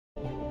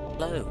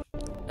Hello,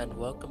 and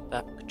welcome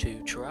back to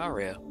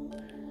Terraria.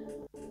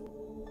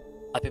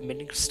 I've been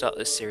meaning to start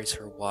this series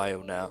for a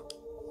while now,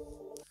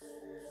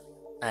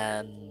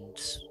 and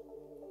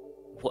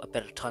what a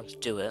better time to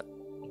do it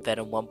than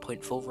a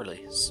 1.4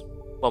 release.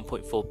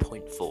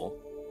 1.4.4.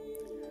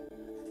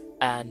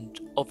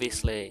 And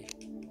obviously,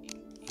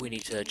 we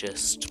need to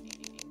just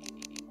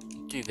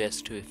do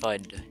this to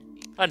find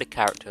a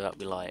character that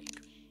we like.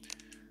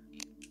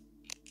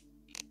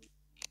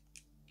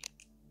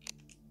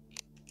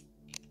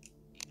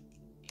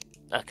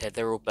 Okay,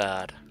 they're all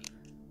bad.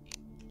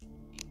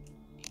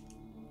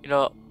 You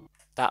know what?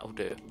 That'll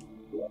do.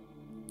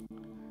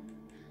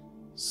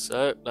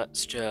 So,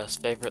 let's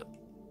just favorite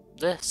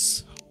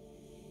this.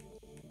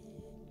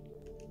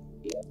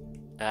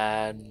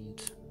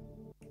 And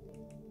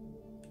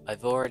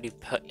I've already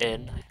put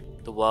in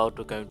the world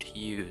we're going to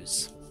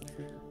use.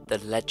 The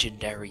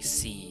legendary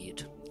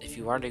seed. If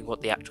you're wondering what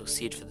the actual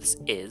seed for this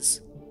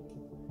is,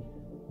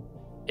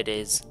 it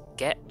is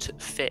Get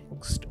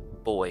Fixed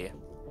Boy.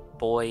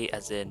 Boy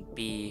as in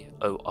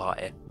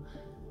B-O-I.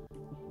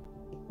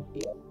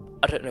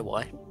 I don't know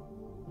why.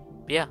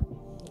 But yeah.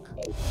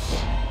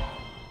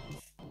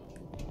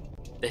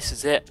 This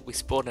is it. We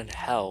spawn in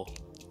hell.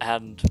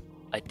 And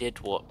I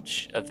did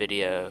watch a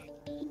video.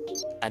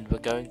 And we're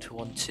going to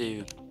want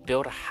to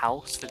build a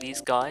house for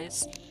these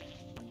guys.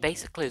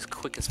 Basically as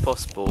quick as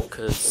possible,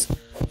 because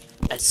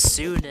as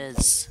soon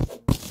as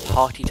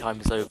party time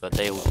is over,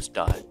 they all just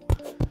die.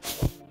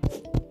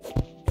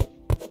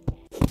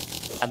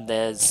 And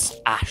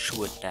there's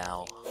Ashwood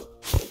now.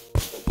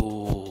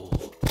 Ooh.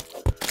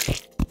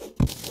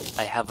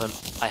 I haven't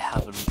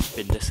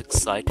been this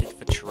excited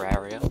for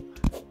Terraria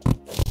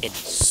in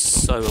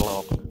so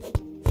long.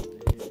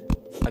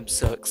 I'm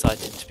so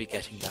excited to be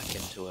getting back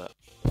into it.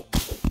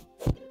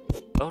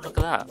 Oh, look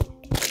at that.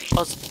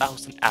 That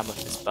was an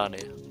amethyst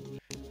bunny.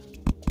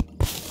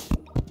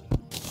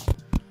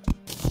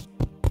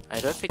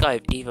 I don't think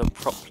I've even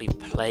properly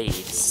played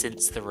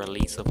since the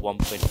release of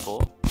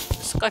 1.4. Does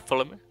this guy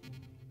follow me?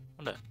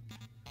 Oh no.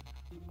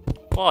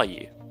 What are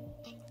you?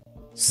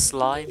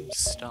 Slime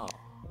Star.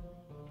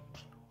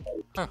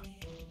 Huh.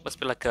 Must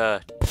be like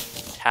a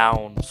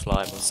town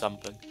slime or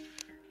something.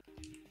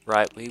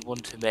 Right, we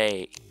want to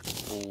make...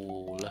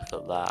 Ooh, look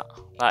at that.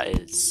 That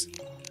is...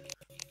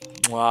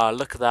 Wow,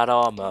 look at that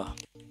armor.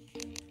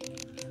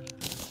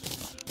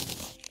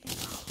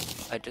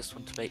 I just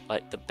want to make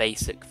like the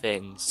basic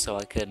things so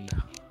I can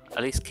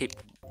at least keep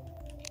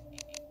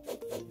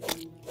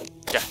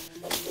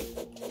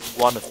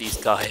one of these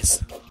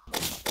guys.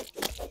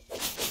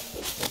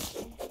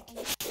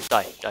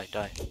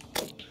 Die.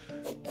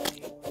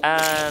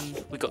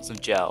 And we got some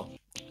gel.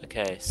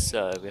 Okay,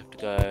 so we have to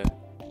go...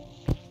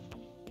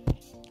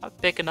 Not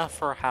big enough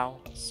for a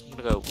house. I'm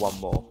gonna go one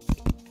more.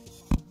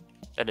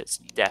 And it's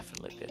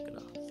definitely big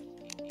enough.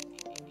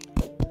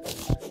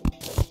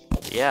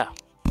 But yeah,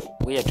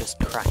 we are just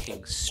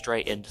cracking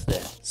straight into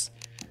this.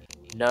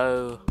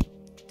 No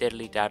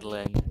diddly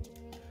daddling.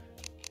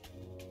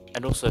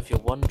 And also, if you're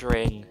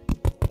wondering,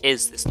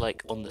 is this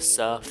like on the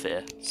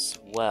surface?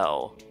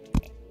 Well,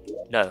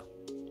 no.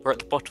 We're at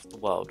the bottom of the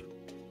world.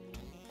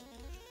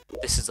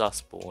 This is our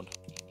spawn.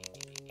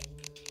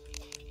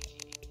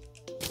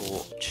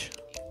 Torch.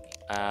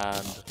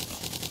 And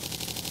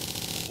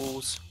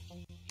walls.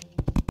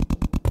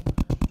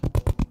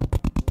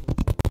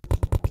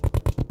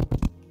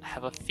 I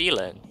have a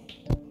feeling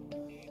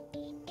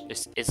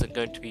this isn't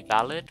going to be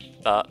valid,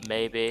 but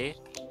maybe.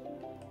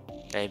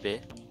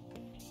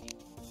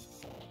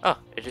 Oh,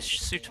 it is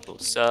suitable.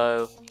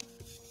 So,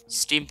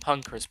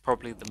 Steampunker is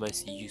probably the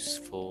most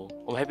useful,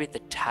 or maybe the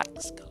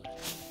tax collector.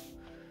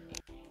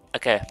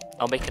 Okay,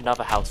 I'll make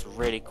another house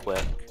really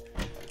quick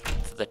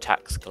for the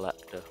tax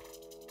collector.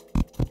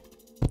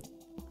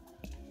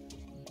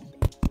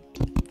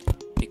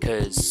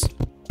 Because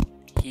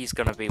he's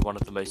going to be one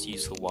of the most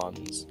useful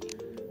ones.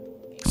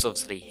 Because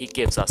obviously he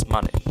gives us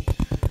money.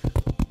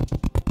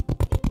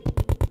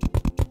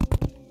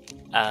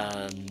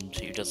 And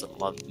who doesn't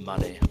love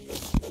money?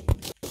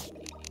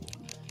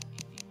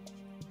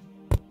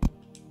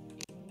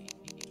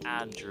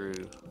 Andrew.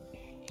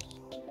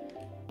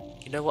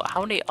 You know what?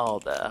 How many are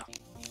there?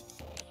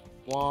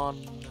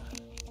 1, 2.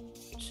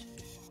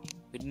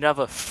 We need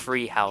another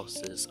 3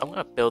 houses. I'm going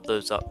to build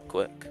those up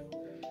quick.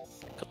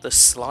 The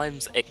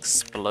slimes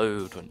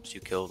explode once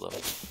you kill them.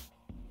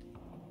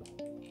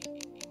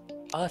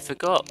 Oh, I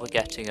forgot we're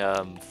getting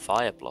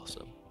Fire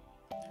Blossom.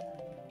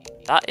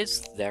 That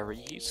is very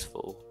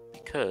useful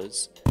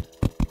because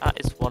that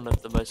is one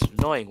of the most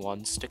annoying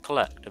ones to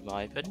collect, in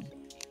my opinion.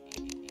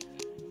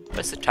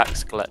 Where's the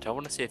tax collector? I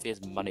want to see if he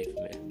has money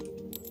for me.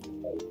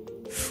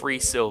 3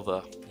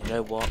 silver. You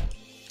know what?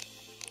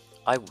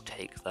 I will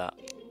take that.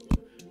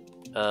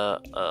 I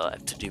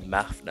have to do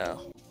math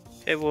now.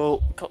 Okay,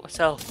 well, got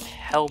myself a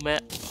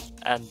helmet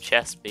and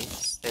chest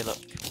piece. They look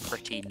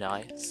pretty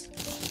nice.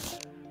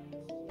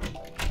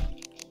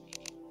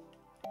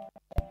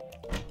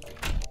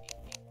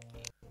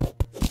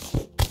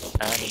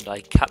 And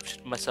I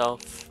captured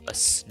myself a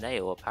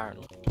snail,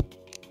 apparently.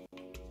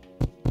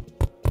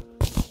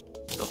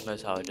 God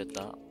knows how I did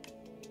that.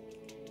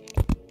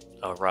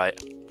 Oh, right.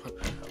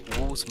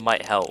 Walls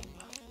might help.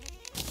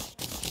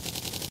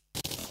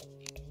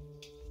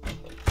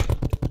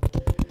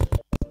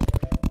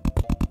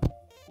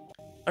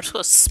 I just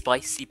got a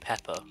spicy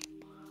pepper.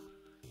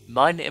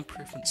 Minor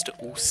improvements to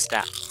all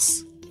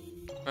stats.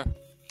 Huh.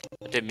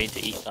 I didn't mean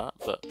to eat that,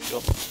 but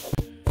sure.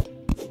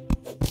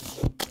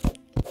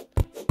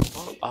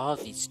 What are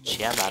these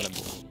gem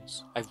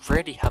animals? I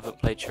really haven't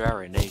played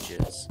Terraria in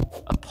ages.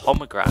 A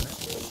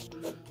pomegranate?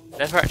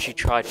 Never actually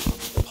tried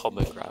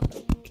pomegranate.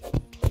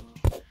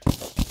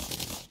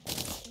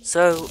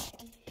 So,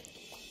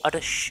 I'd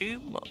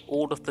assume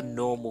all of the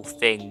normal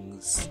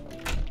things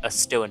are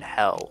still in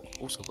hell.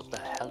 Also, what the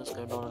hell is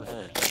going on in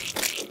here?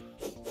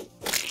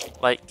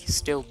 Like, you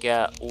still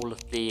get all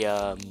of the,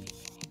 I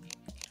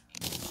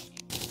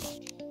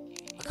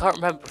can't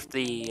remember if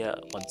the,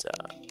 ones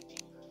are...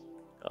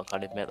 Oh, I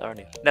can't admit there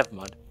any. Never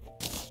mind.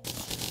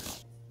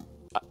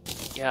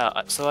 Yeah,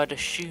 so I'd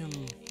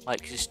assume,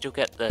 like, you still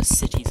get the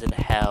cities in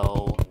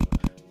hell,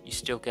 you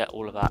still get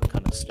all of that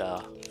kind of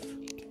stuff.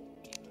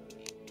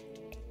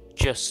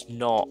 Just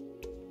not,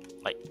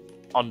 like,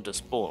 under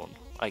spawn,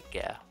 I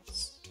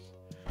guess.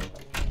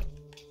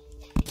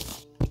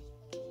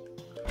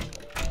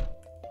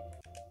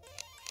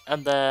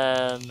 And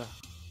then...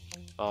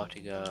 Party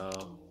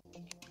girl.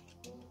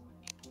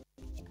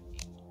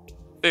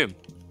 Boom.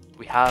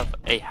 We have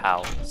a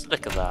house.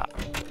 Look at that.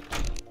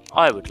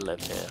 I would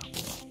live here.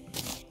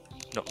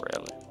 Not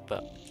really,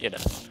 but, you know.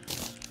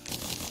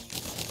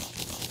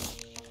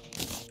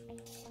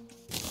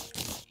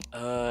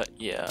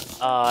 Yeah.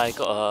 I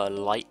got a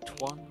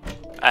light one.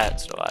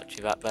 It's not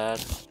actually that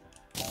bad.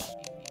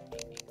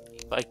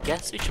 But I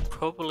guess we should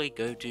probably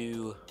go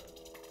do,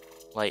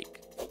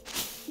 like,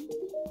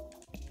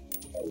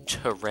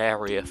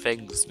 Terraria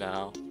things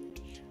now.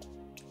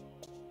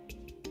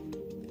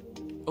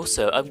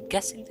 Also, I'm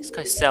guessing these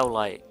guys sell,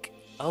 like...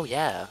 Oh,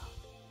 yeah.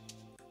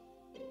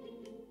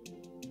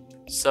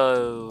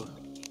 So...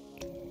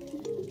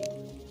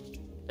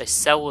 They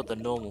sell all the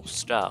normal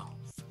stuff.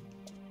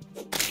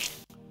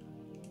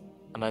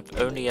 And I've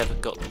only ever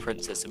got the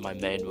princess in my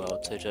main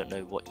world, so I don't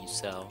know what you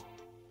sell.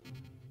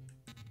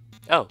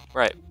 Oh,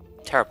 right.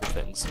 Terrible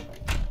things.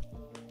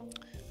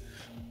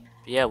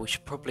 But yeah, we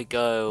should probably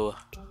go...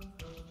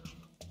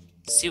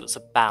 see what's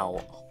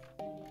about.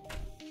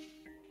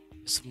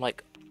 Some,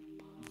 like,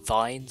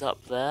 vines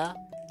up there.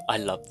 I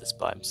love this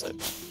biome so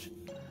much.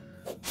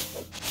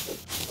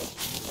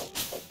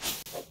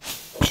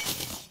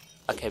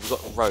 Okay, we've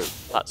got rope.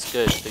 That's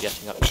good for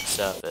getting up to the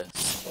surface.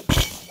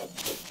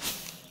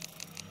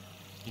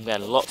 I'm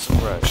getting lots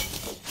of rope.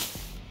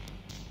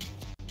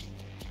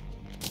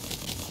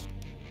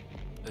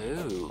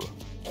 Ooh.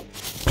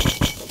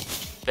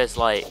 There's,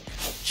 like,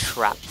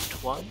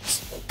 trapped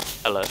ones.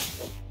 Hello.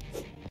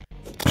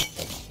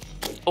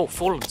 Oh,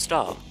 fallen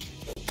star.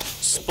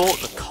 Sport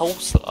the coal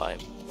slime.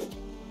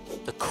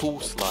 The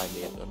cool slime,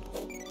 even.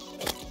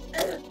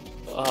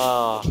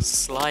 Ah,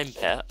 slime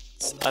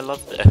pets. I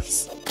love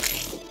this.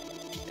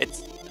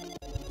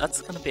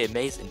 That's gonna be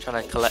amazing.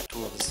 Trying to collect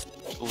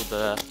all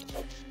the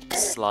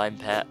slime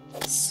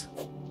pets.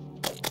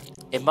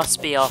 It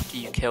must be after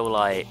you kill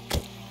like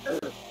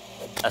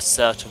a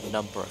certain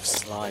number of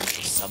slimes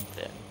or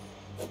something.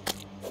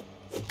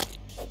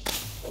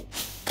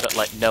 But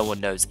like no one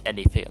knows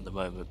anything at the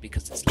moment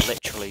because it's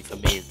literally for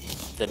me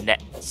the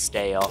next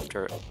day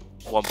after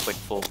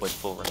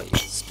 1.4.4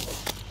 released.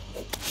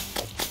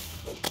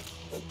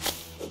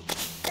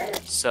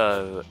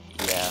 So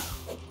yeah.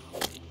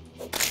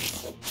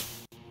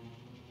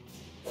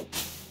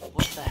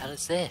 What the hell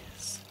is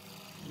this?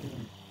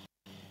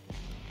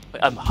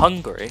 Wait, I'm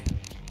hungry.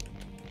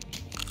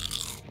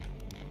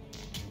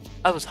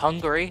 I was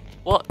hungry?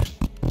 What?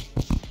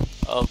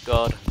 Oh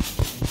god.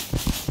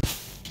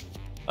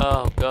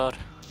 Oh god.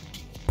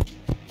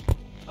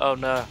 Oh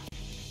no.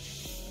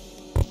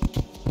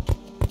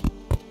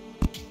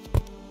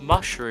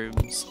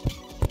 Mushrooms.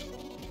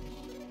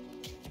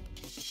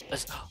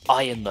 There's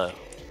iron though.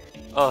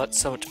 Oh, it's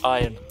so much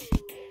iron.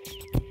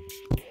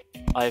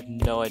 I have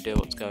no idea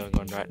what's going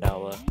on right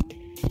now though.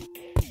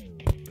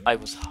 I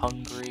was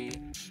hungry.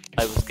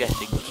 I was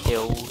getting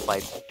killed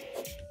by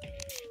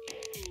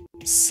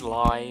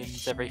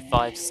slimes every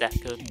 5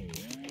 seconds.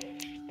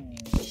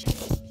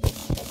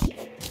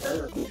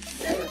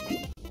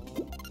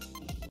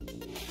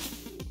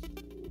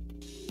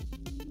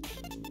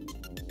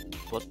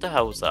 What the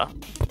hell was that?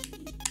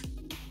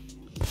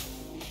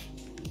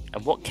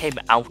 And what came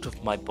out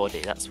of my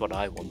body? That's what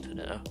I want to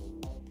know.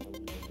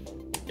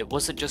 It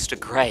wasn't just a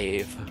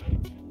grave.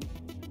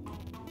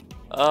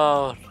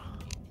 Oh.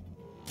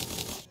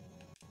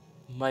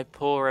 My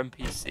poor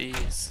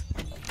NPCs.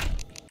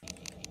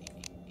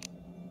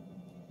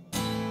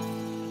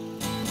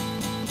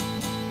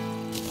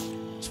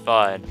 It's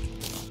fine.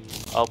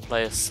 I'll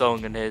play a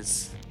song in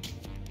his...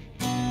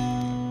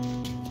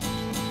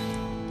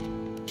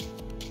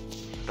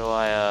 Do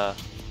I,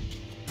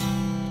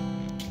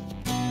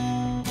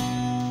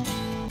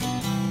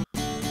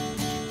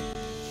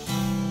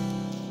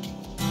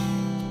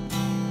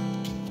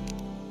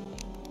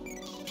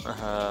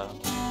 I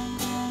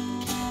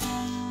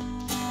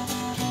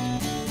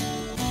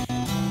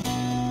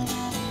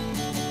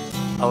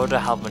wonder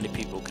how many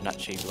people can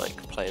actually like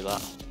play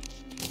that.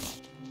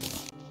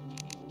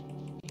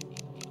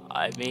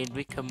 I mean,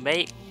 we can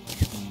make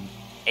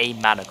a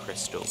mana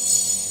crystal.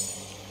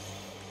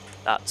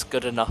 That's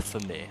good enough for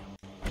me.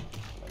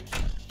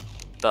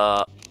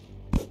 But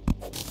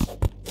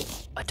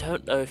I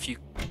don't know if you...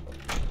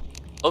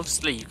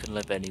 Obviously you can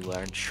live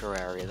anywhere in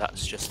Terraria,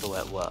 that's just the way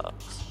it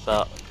works.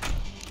 But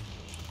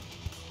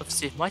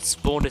obviously if my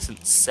spawn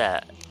isn't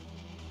set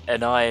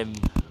and I'm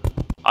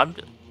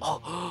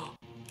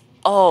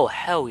oh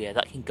hell yeah,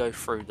 that can go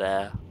through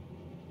there.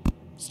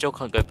 Still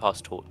can't go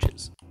past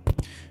torches.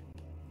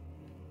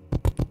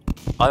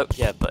 Oh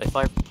yeah, but if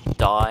I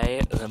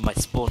die and then my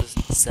spawn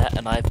isn't set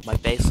and I have my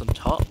base on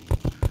top,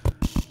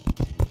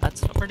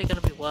 that's not really gonna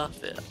be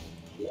worth it.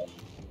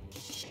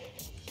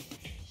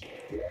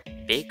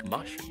 Big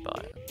mushroom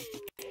biome.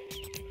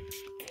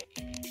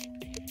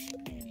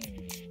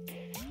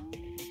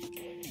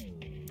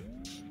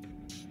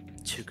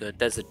 Too good.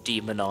 There's a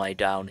demon eye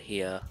down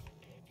here.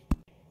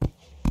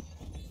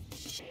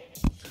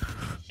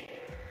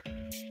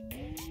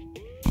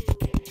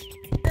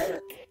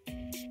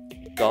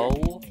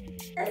 Goal.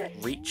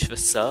 Reach the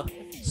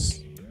surface.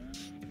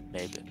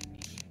 Maybe.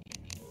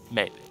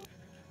 Maybe.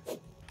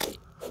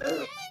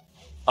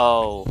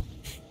 Oh.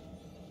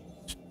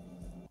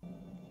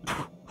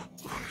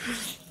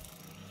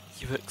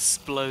 You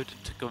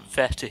exploded to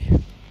confetti.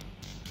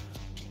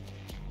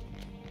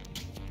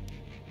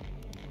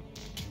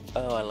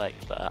 Oh, I like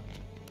that.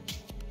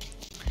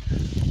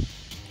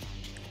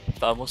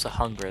 But I'm also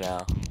hungry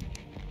now.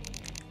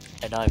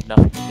 And I have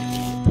nothing to eat.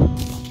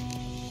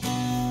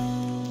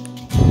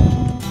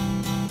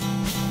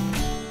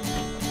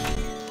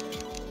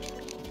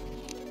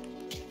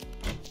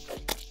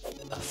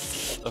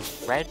 A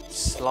red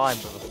slime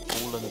with a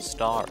fallen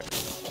star in it.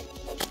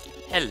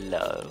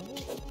 Hello.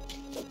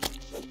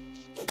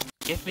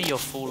 Give me your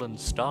fallen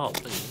star,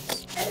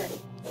 please.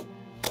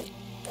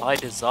 I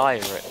desire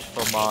it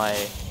for my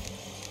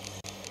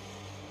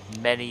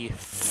many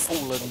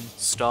fallen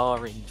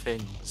starring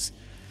things.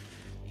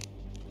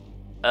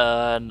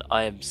 And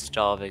I am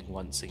starving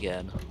once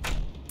again.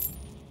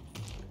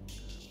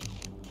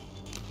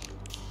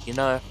 You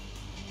know,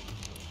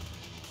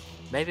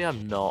 maybe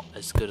I'm not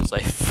as good as I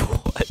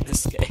thought at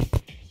this game.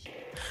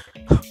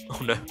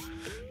 Oh no.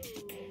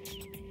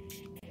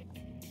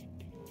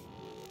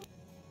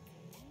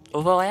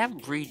 Although I am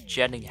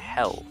regenning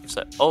health,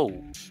 so...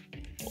 Oh!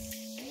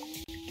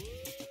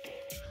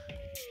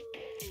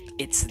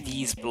 It's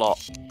these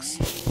blocks.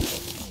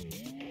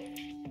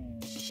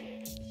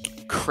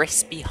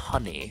 Crispy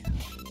honey.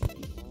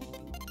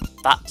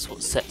 That's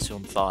what sets you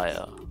on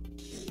fire.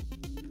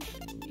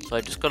 So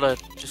I just gotta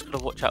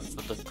watch out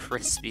for the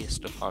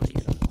crispiest of honey.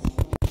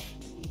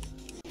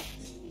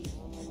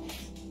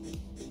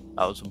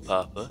 That was on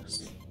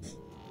purpose.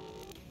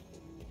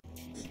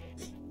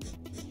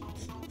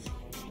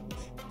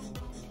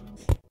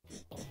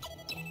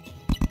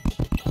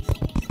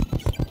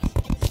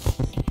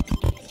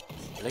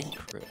 Blink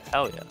through it.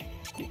 Hell yeah.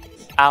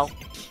 Ow.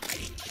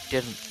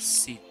 Didn't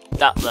see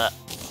that there.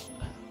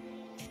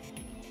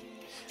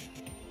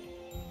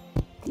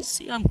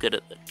 See, I'm good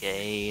at the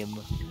game.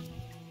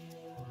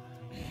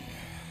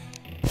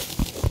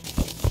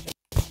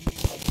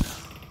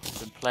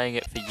 Been playing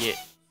it for years.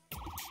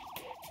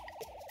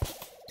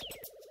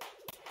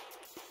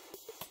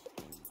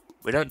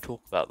 We don't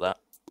talk about that.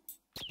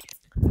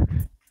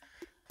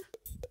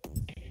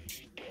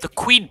 The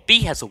queen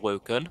bee has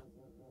awoken.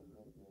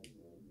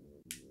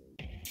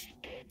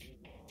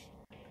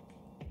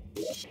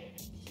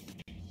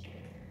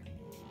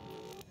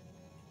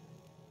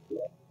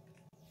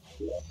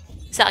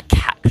 Is that a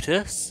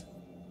cactus?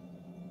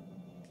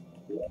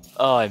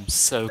 Oh, I'm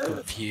so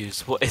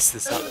confused. What is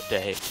this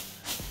update?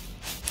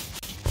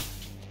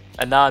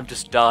 And now I'm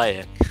just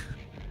dying.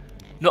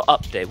 Not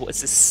update, what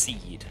is this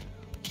seed?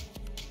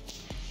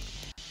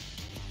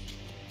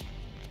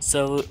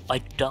 So, I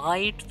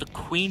died, the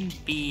queen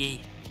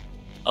bee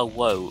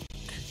awoke.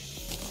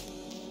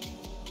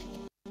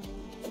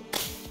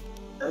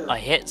 I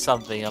hit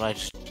something and I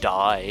just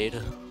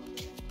died.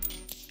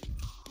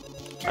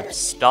 I'm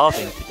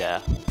starving to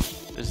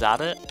death. Is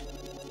that it?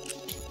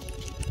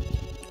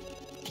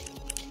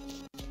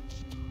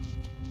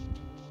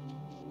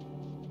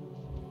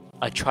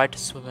 I tried to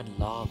swim in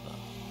lava.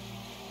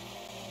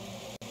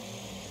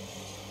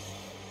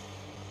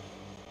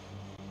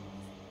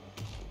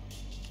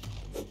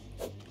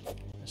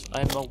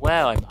 I'm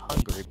aware I'm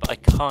hungry, but I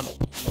can't.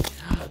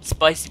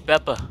 Spicy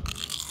pepper.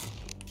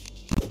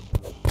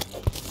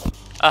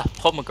 Ah,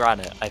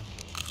 pomegranate.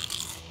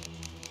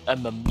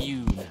 I'm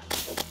immune.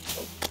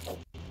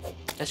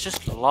 There's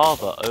just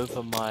lava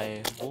over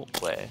my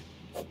walkway.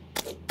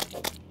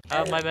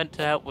 How am I meant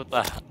to help with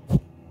that?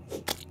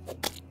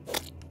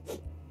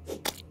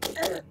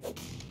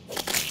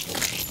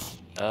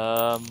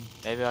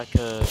 Maybe I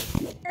could...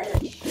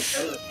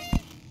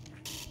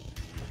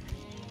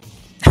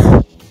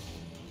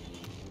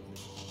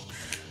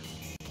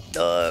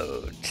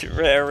 No,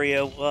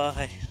 Terraria,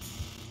 why?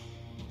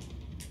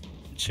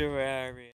 Terraria.